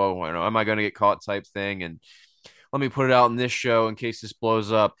like, oh, am I going to get caught type thing? And let me put it out in this show in case this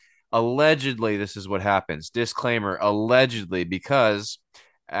blows up. Allegedly, this is what happens. Disclaimer, allegedly, because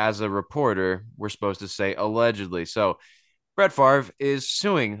as a reporter, we're supposed to say allegedly. So Brett Favre is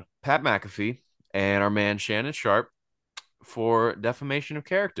suing Pat McAfee and our man Shannon Sharpe for defamation of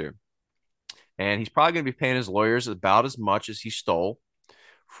character. And he's probably going to be paying his lawyers about as much as he stole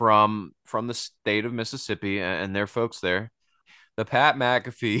from the state of Mississippi and their folks there. The Pat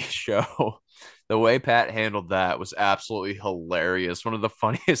McAfee show, the way Pat handled that was absolutely hilarious. One of the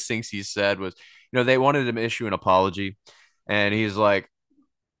funniest things he said was, they wanted him to issue an apology. And he's like,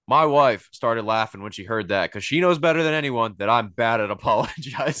 my wife started laughing when she heard that because she knows better than anyone that I'm bad at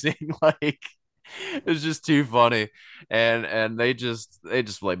apologizing. Like, it was just too funny. And they just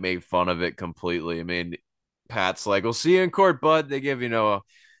like made fun of it completely. I mean, Pat's like, we'll see you in court, bud. They give,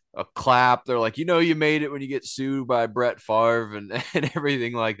 a clap. They're like, you made it when you get sued by Brett Favre and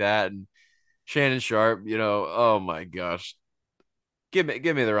everything like that. And Shannon Sharpe, oh my gosh. Give me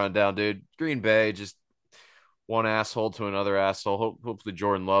the rundown, dude. Green Bay, just one asshole to another asshole. Hopefully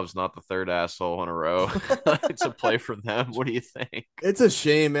Jordan Love's not the third asshole in a row. It's a play for them. What do you think? It's a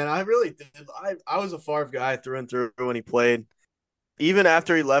shame, man. I really did. I was a Favre guy through and through when he played. Even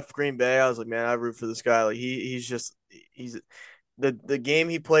after he left Green Bay, I was like, man, I root for this guy. Like he's the game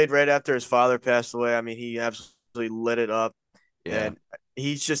he played right after his father passed away. I mean, he absolutely lit it up. Yeah. And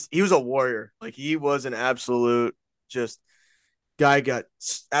he was a warrior. Like, he was an absolute just guy. Got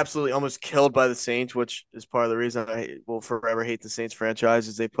absolutely almost killed by the Saints, which is part of the reason I will forever hate the Saints franchise,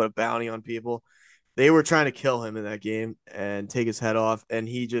 is they put a bounty on people. They were trying to kill him in that game and take his head off, and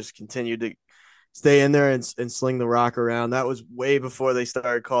he just continued to stay in there and sling the rock around. That was way before they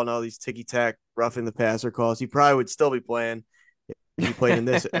started calling all these ticky-tack roughing the passer calls. He probably would still be playing if he played in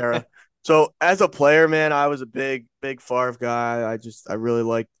this era. So as a player, man, I was a big Favre guy. I really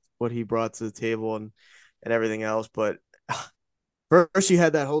liked what he brought to the table. And and everything else. But first, you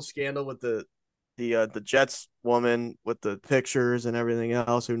had that whole scandal with the Jets woman with the pictures and everything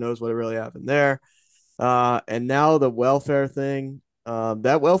else. Who knows what really happened there? And now the welfare thing.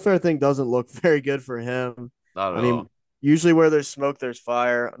 That welfare thing doesn't look very good for him. Not at I mean, all. usually where there's smoke, there's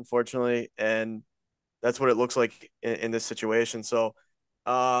fire, unfortunately, and that's what it looks like in this situation. So,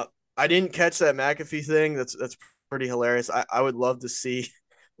 I didn't catch that McAfee thing. That's pretty hilarious. I would love to see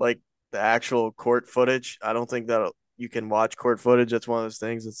like the actual court footage. I don't think that you can watch court footage. That's one of those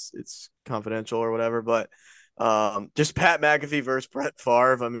things. It's confidential or whatever. But just Pat McAfee versus Brett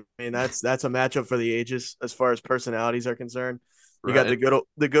Favre. I mean, that's a matchup for the ages as far as personalities are concerned. You got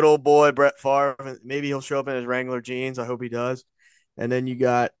the good old boy Brett Favre. Maybe he'll show up in his Wrangler jeans. I hope he does. And then you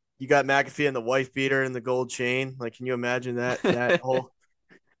got McAfee and the wife beater and the gold chain. Like, can you imagine that whole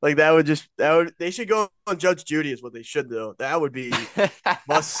like they should go on Judge Judy is what they should do. That would be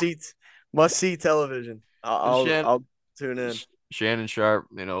must see television. I'll tune in. Shannon Sharp,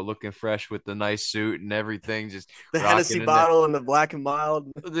 looking fresh with the nice suit and everything, just the Hennessy bottle and the Black and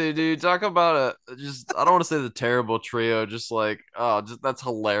Mild. Dude, talk about I don't want to say the terrible trio, just like, that's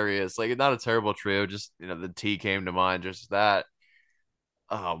hilarious. Like, not a terrible trio, just, the T came to mind, just that.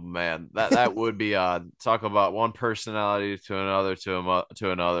 Oh man, that would be talk about one personality to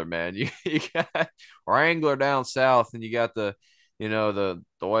another, man. You got Wrangler down south, and you got the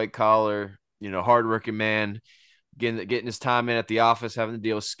white collar, hardworking man getting his time in at the office, having to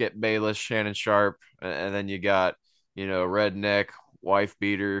deal with Skip Bayless, Shannon Sharp, and then you got redneck wife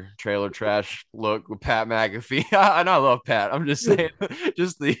beater trailer trash look with Pat McAfee. I love Pat. I'm just saying,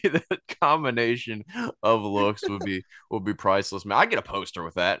 just the combination of looks would be priceless, man. I get a poster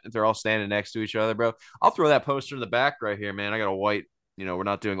with that if they're all standing next to each other, bro. I'll throw that poster in the back right here, man. I got a white. We're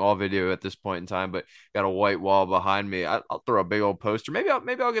not doing all video at this point in time, but got a white wall behind me. I'll throw a big old poster. Maybe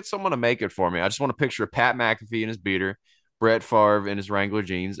I'll get someone to make it for me. I just want a picture of Pat McAfee in his beater, Brett Favre in his Wrangler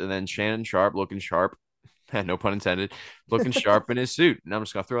jeans, and then Shannon Sharp looking sharp. No pun intended, looking sharp in his suit. And I'm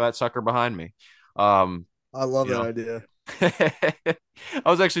just going to throw that sucker behind me. I love that idea. I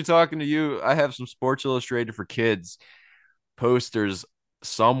was actually talking to you. I have some Sports Illustrated for Kids posters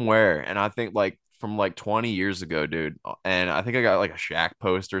somewhere. And I think from 20 years ago, dude. And I think I got like a Shaq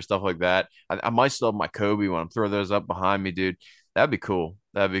poster, stuff like that. I might still have my Kobe one. Throw those up behind me, dude. That'd be cool.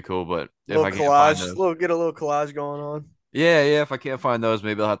 But if I can't find those, get a little collage going on. Yeah. If I can't find those,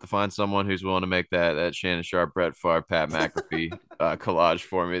 maybe I'll have to find someone who's willing to make that Shannon Sharp, Brett Favre, Pat McAfee collage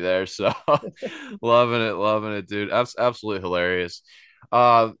for me there. So loving it, dude. Absolutely hilarious.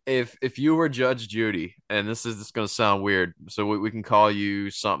 If you were Judge Judy, and this is going to sound weird, so we can call you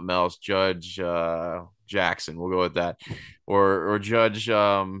something else, Judge Jackson. We'll go with that, or Judge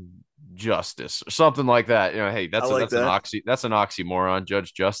Justice, or something like that. Hey, that's an oxymoron,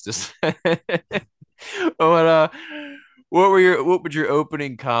 Judge Justice. But what would your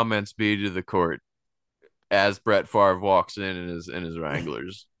opening comments be to the court as Brett Favre walks in his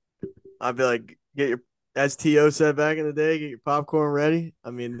Wranglers? I'd be like, as T.O. said back in the day, get your popcorn ready.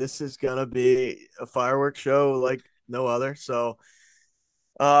 I mean, this is gonna be a fireworks show like no other. So,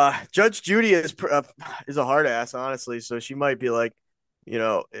 Judge Judy is a hard ass, honestly. So she might be like,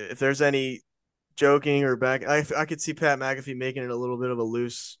 if there's any joking or back, I could see Pat McAfee making it a little bit of a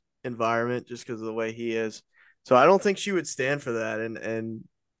loose environment just because of the way he is. So I don't think she would stand for that, and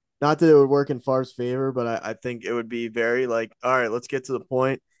not that it would work in Favre's favor, but I think it would be very like, all right, let's get to the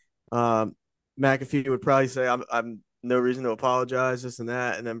point. McAfee would probably say, I'm no reason to apologize, this and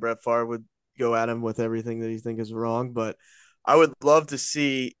that, and then Brett Favre would go at him with everything that he think is wrong. But I would love to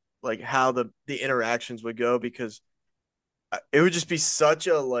see like how the interactions would go, because it would just be such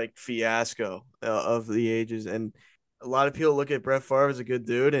a fiasco of the ages. And a lot of people look at Brett Favre as a good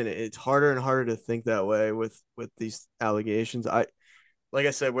dude, and it's harder and harder to think that way with these allegations. Like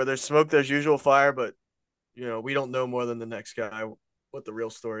I said, where there's smoke, there's usual fire, but we don't know more than the next guy what the real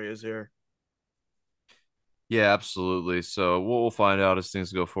story is here. Yeah, absolutely. So we'll find out as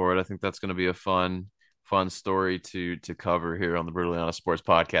things go forward. I think that's going to be a fun story to cover here on the Brutally Honest Sports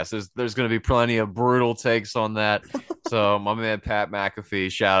Podcast. There's going to be plenty of brutal takes on that. So my man Pat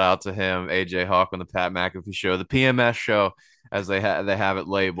McAfee, shout out to him, AJ Hawk on the Pat McAfee Show, the PMS show, as they have it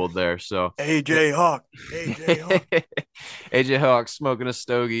labeled there. So AJ Hawk, AJ Hawk smoking a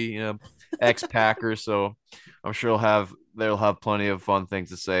stogie, ex-Packer. So I'm sure they'll have plenty of fun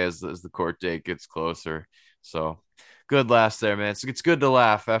things to say as the court date gets closer. So good laughs there, man. So it's good to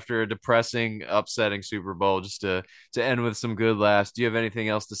laugh after a depressing, upsetting Super Bowl, just to end with some good laughs. Do you have anything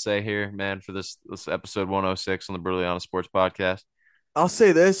else to say here, man, for this episode 106 on the Brutally Honest Sports Podcast? I'll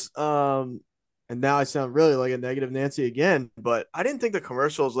say this. And now I sound really like a negative Nancy again, but I didn't think the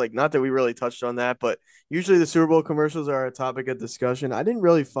commercials, like, not that we really touched on that, but usually the Super Bowl commercials are a topic of discussion. I didn't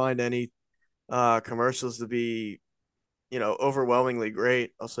really find any commercials to be, overwhelmingly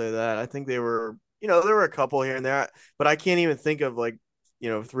great. I'll say that. I think they were, there were a couple here and there, but I can't even think of like,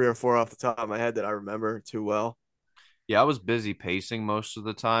 3 or 4 off the top of my head that I remember too well. Yeah, I was busy pacing most of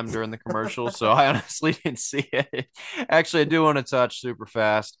the time during the commercials, so I honestly didn't see it. Actually, I do want to touch super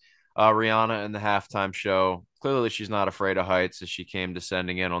fast. Rihanna in the halftime show. Clearly, she's not afraid of heights as she came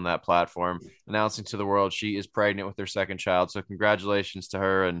descending in on that platform, announcing to the world she is pregnant with their second child. So, congratulations to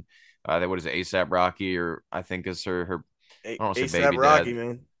her. And what is it, ASAP Rocky, or I think is her I don't want to say ASAP baby Rocky, dad.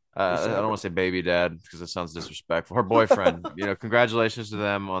 man. I don't want to say baby dad because it sounds disrespectful. Her boyfriend, congratulations to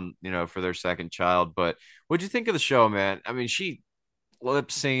them on, for their second child. But what'd you think of the show, man? I mean, she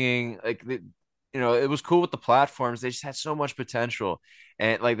lip singing, like, it was cool with the platforms. They just had so much potential.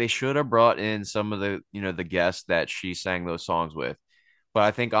 And like, they should have brought in some of the, the guests that she sang those songs with. But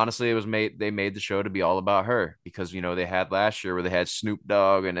I think honestly, they made the show to be all about her because, they had last year where they had Snoop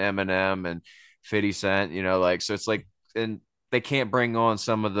Dogg and Eminem and 50 Cent, so it's like, and they can't bring on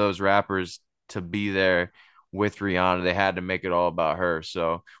some of those rappers to be there with Rihanna. They had to make it all about her.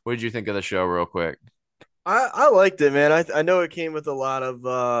 So what did you think of the show real quick? I liked it, man. I know it came with a lot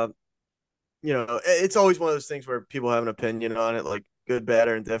of, it's always one of those things where people have an opinion on it, like good, bad,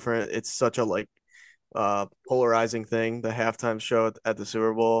 or indifferent. It's such a polarizing thing, the halftime show at the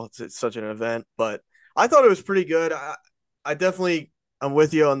Super Bowl. It's such an event, but I thought it was pretty good. I definitely, I'm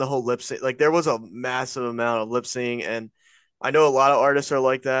with you on the whole lip sync. Like, there was a massive amount of lip sync, and I know a lot of artists are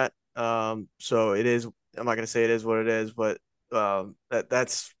like that. So it is. I'm not gonna say it is what it is, but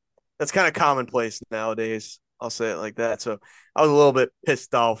that's kind of commonplace nowadays. I'll say it like that. So I was a little bit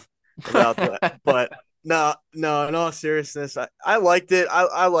pissed off about that, but no. In all seriousness, I liked it.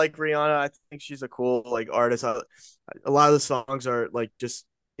 I like Rihanna. I think she's a cool artist. A lot of the songs are just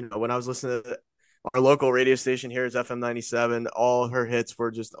when I was listening to our local radio station here is FM 97. All her hits were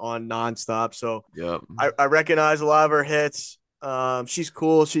just on nonstop. So Yep. I recognize a lot of her hits. She's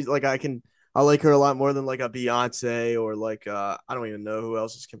cool. She's I like her a lot more than a Beyonce or I don't even know who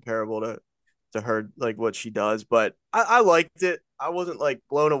else is comparable to her, what she does. But I liked it. I wasn't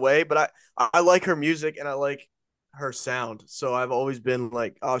blown away, but I like her music and I like her sound. So I've always been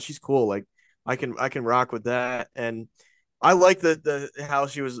oh, she's cool. I can rock with that. And I like the how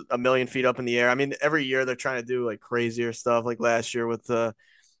she was a million feet up in the air. I mean, every year they're trying to do crazier stuff. Like last year with they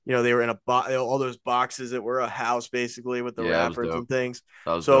were in all those boxes that were a house basically with the rappers and things.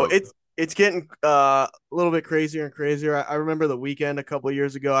 So dope. It's getting a little bit crazier and crazier. I remember The Weeknd a couple of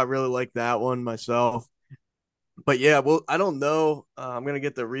years ago. I really liked that one myself. But yeah, well, I don't know. I'm gonna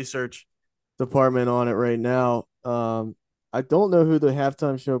get the research department on it right now. I don't know who the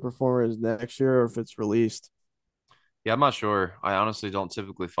halftime show performer is next year or if it's released. Yeah, I'm not sure. I honestly don't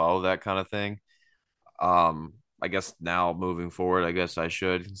typically follow that kind of thing. I guess now moving forward, I guess I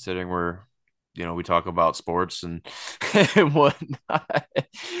should, considering we talk about sports and, and whatnot.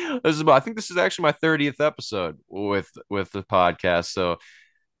 I think this is actually my 30th episode with the podcast. So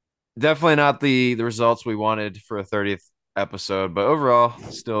definitely not the results we wanted for a 30th episode, but overall,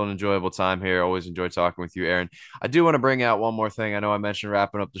 still an enjoyable time here. Always enjoy talking with you, Aaron. I do want to bring out one more thing. I know I mentioned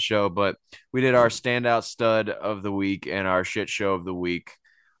wrapping up the show, but we did our standout stud of the week and our shit show of the week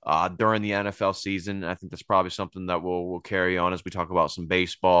during the NFL season. I think that's probably something that we'll carry on as we talk about some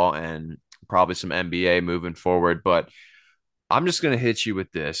baseball and probably some NBA moving forward. But I'm just going to hit you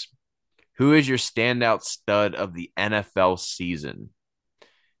with this. Who is your standout stud of the NFL season?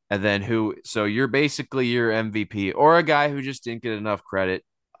 And then so you're basically your MVP or a guy who just didn't get enough credit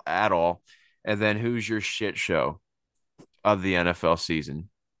at all. And then who's your shit show of the NFL season?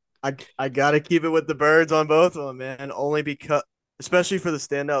 I got to keep it with the birds on both of them, man. Only because, especially for the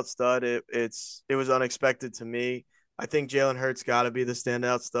standout stud, it was unexpected to me. I think Jalen Hurts got to be the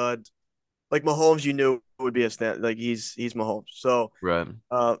standout stud. Like Mahomes, you knew would be a stand. He's Mahomes. So right.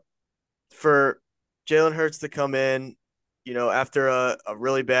 For Jalen Hurts to come in, after a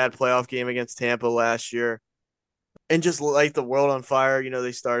really bad playoff game against Tampa last year and just light the world on fire.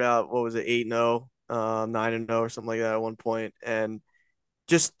 They start out, what was it, 8-0, 9-0 or something like that at one point, and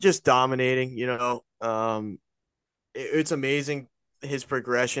just dominating, it's amazing his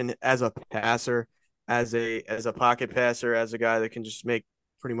progression as a passer, as a pocket passer, as a guy that can just make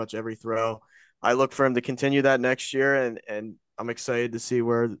pretty much every throw. I look for him to continue that next year, and I'm excited to see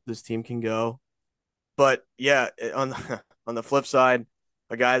where this team can go. But yeah, on the flip side,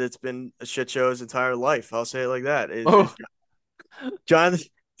 a guy that's been a shit show his entire life, I'll say it like that. Is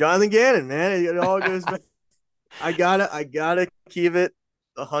Jonathan Gannon, man. It all goes back. I gotta keep it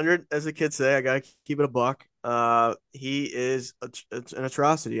 100, as the kids say. I gotta keep it a buck. He is an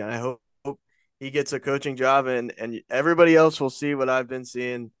atrocity, and I hope he gets a coaching job, and everybody else will see what I've been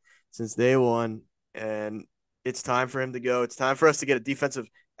seeing since day one. And it's time for him to go. It's time for us to get a defensive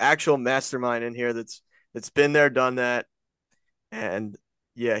actual mastermind in here that's been there, done that. And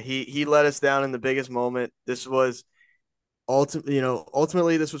yeah, he let us down in the biggest moment. This was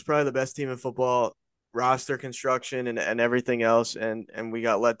ultimately this was probably the best team in football, roster construction and everything else, and we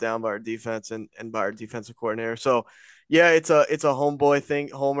got let down by our defense and by our defensive coordinator. So yeah, it's a homer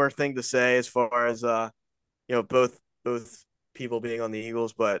thing to say as far as both people being on the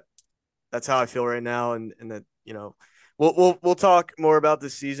Eagles, but that's how I feel right now, and that we'll talk more about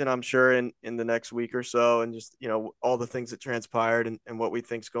this season, I'm sure, in the next week or so, and just all the things that transpired and what we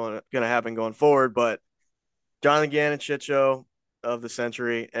think's going to happen going forward. But Jonathan Gannon, shit show of the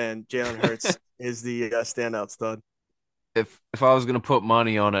century, and Jalen Hurts is the standout stud. If I was gonna put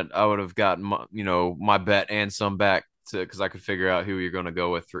money on it, I would have gotten my bet and some back because I could figure out who you're gonna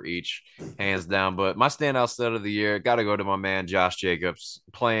go with for each, hands down. But my standout stud of the year got to go to my man Josh Jacobs,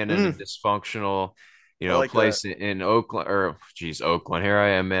 playing in a dysfunctional place in Oakland, Oakland. Here I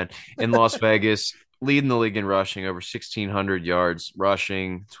am, man, in Las Vegas, leading the league in rushing, over 1,600 yards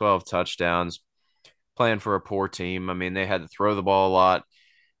rushing, 12 touchdowns, playing for a poor team. I mean, they had to throw the ball a lot.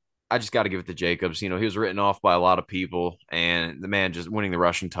 I just got to give it to Jacobs. He was written off by a lot of people, and the man just winning the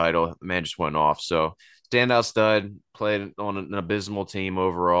rushing title, the man just went off. So standout stud, played on an abysmal team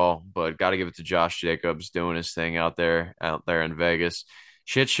overall, but got to give it to Josh Jacobs doing his thing out there in Vegas.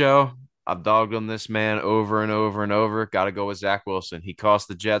 Shit show. I've dogged on this man over and over and over. Got to go with Zach Wilson. He cost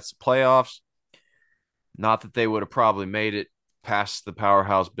the Jets playoffs. Not that they would have probably made it past the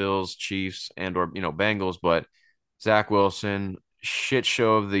powerhouse Bills, Chiefs, and or Bengals, but Zach Wilson, shit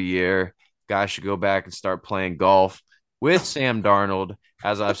show of the year. Guys should go back and start playing golf with Sam Darnold,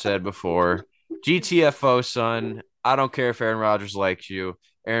 as I've said before. GTFO, son. I don't care if Aaron Rodgers likes you.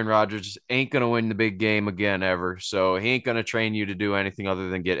 Aaron Rodgers ain't going to win the big game again ever, so he ain't going to train you to do anything other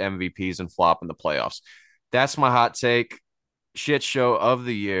than get MVPs and flop in the playoffs. That's my hot take. Shit show of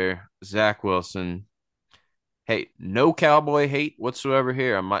the year, Zach Wilson. Hey, no Cowboy hate whatsoever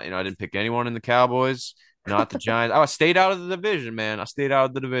here. I didn't pick anyone in the Cowboys, not the Giants. I stayed out of the division, man. I stayed out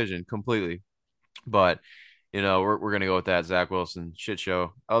of the division completely. But we're gonna go with that. Zach Wilson, shit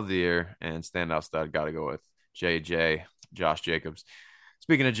show of the year, and standout stud. Got to go with JJ, Josh Jacobs.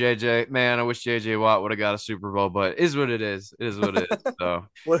 Speaking of JJ, man, I wish JJ Watt would have got a Super Bowl, but it is what it is. It is what it is. So,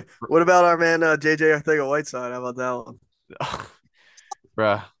 what about our man JJ Arcega-Whiteside? How about that one,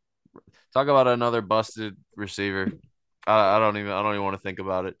 bruh? Talk about another busted receiver. I don't even want to think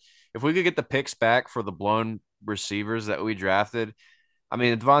about it. If we could get the picks back for the blown receivers that we drafted, I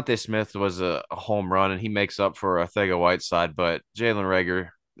mean, Devontae Smith was a home run, and he makes up for Arcega-Whiteside, but Jalen Reagor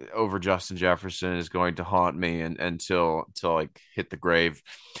over Justin Jefferson is going to haunt me until I hit the grave,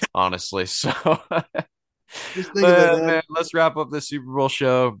 honestly. So, man, let's wrap up this Super Bowl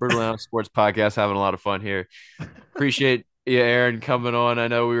show. Brutally Honest Sports Podcast, having a lot of fun here. Appreciate Aaron coming on. I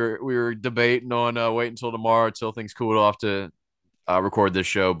know we were debating on wait until tomorrow until things cooled off to record this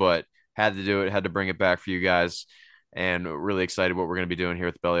show, but had to do it, had to bring it back for you guys, and really excited what we're going to be doing here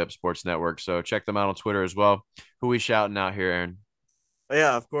with the Belly Up Sports Network. So check them out on Twitter as well. Who we shouting out here, Aaron?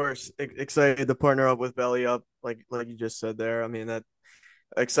 Yeah, of course. Excited to partner up with Belly Up, like you just said there. I mean, that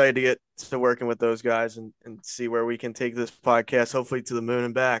excited to get to working with those guys and see where we can take this podcast, hopefully to the moon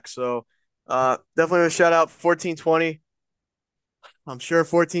and back. So definitely a shout out 1420. I'm sure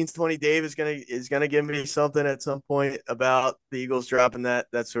 1420 Dave is gonna give me something at some point about the Eagles dropping that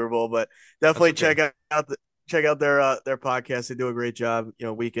Super Bowl, but definitely check out their podcast. They do a great job,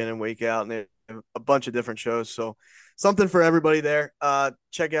 week in and week out, and they have a bunch of different shows. So something for everybody there.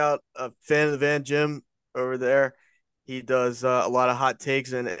 Check out a fan of the van, Jim, over there. He does a lot of hot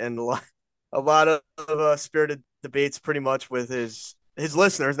takes and a lot of spirited debates, pretty much with his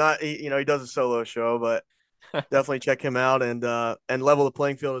listeners. Not he does a solo show, but definitely check him out and level the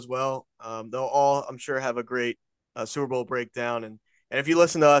playing field as well. They'll all, I'm sure, have a great Super Bowl breakdown, and if you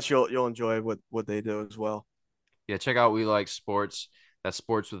listen to us, you'll enjoy what they do as well. Yeah, check out We Like Sports. That's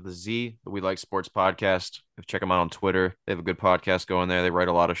sports with a Z, the We Like Sports podcast. Check them out on Twitter. They have a good podcast going there. They write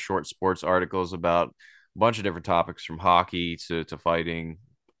a lot of short sports articles about a bunch of different topics, from hockey to fighting,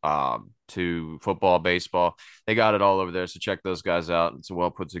 to football, baseball. They got it all over there. So check those guys out. It's a well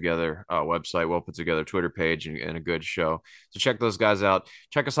put together website, well put together Twitter page, and a good show. So check those guys out.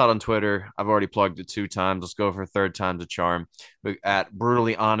 Check us out on Twitter. I've already plugged it 2 times. Let's go for a third time's a charm. At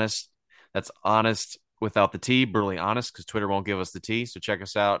Brutally Honest. That's honest without the T, Brutally Honest, because Twitter won't give us the T. So check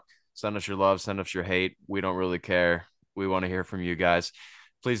us out. Send us your love. Send us your hate. We don't really care. We want to hear from you guys.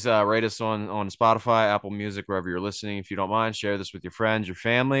 Please rate us on Spotify, Apple Music, wherever you're listening. If you don't mind, share this with your friends, your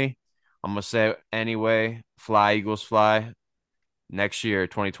family. I'm going to say it anyway, fly, Eagles, fly. Next year,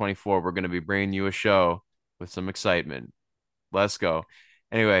 2024, we're going to be bringing you a show with some excitement. Let's go.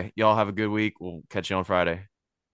 Anyway, y'all have a good week. We'll catch you on Friday.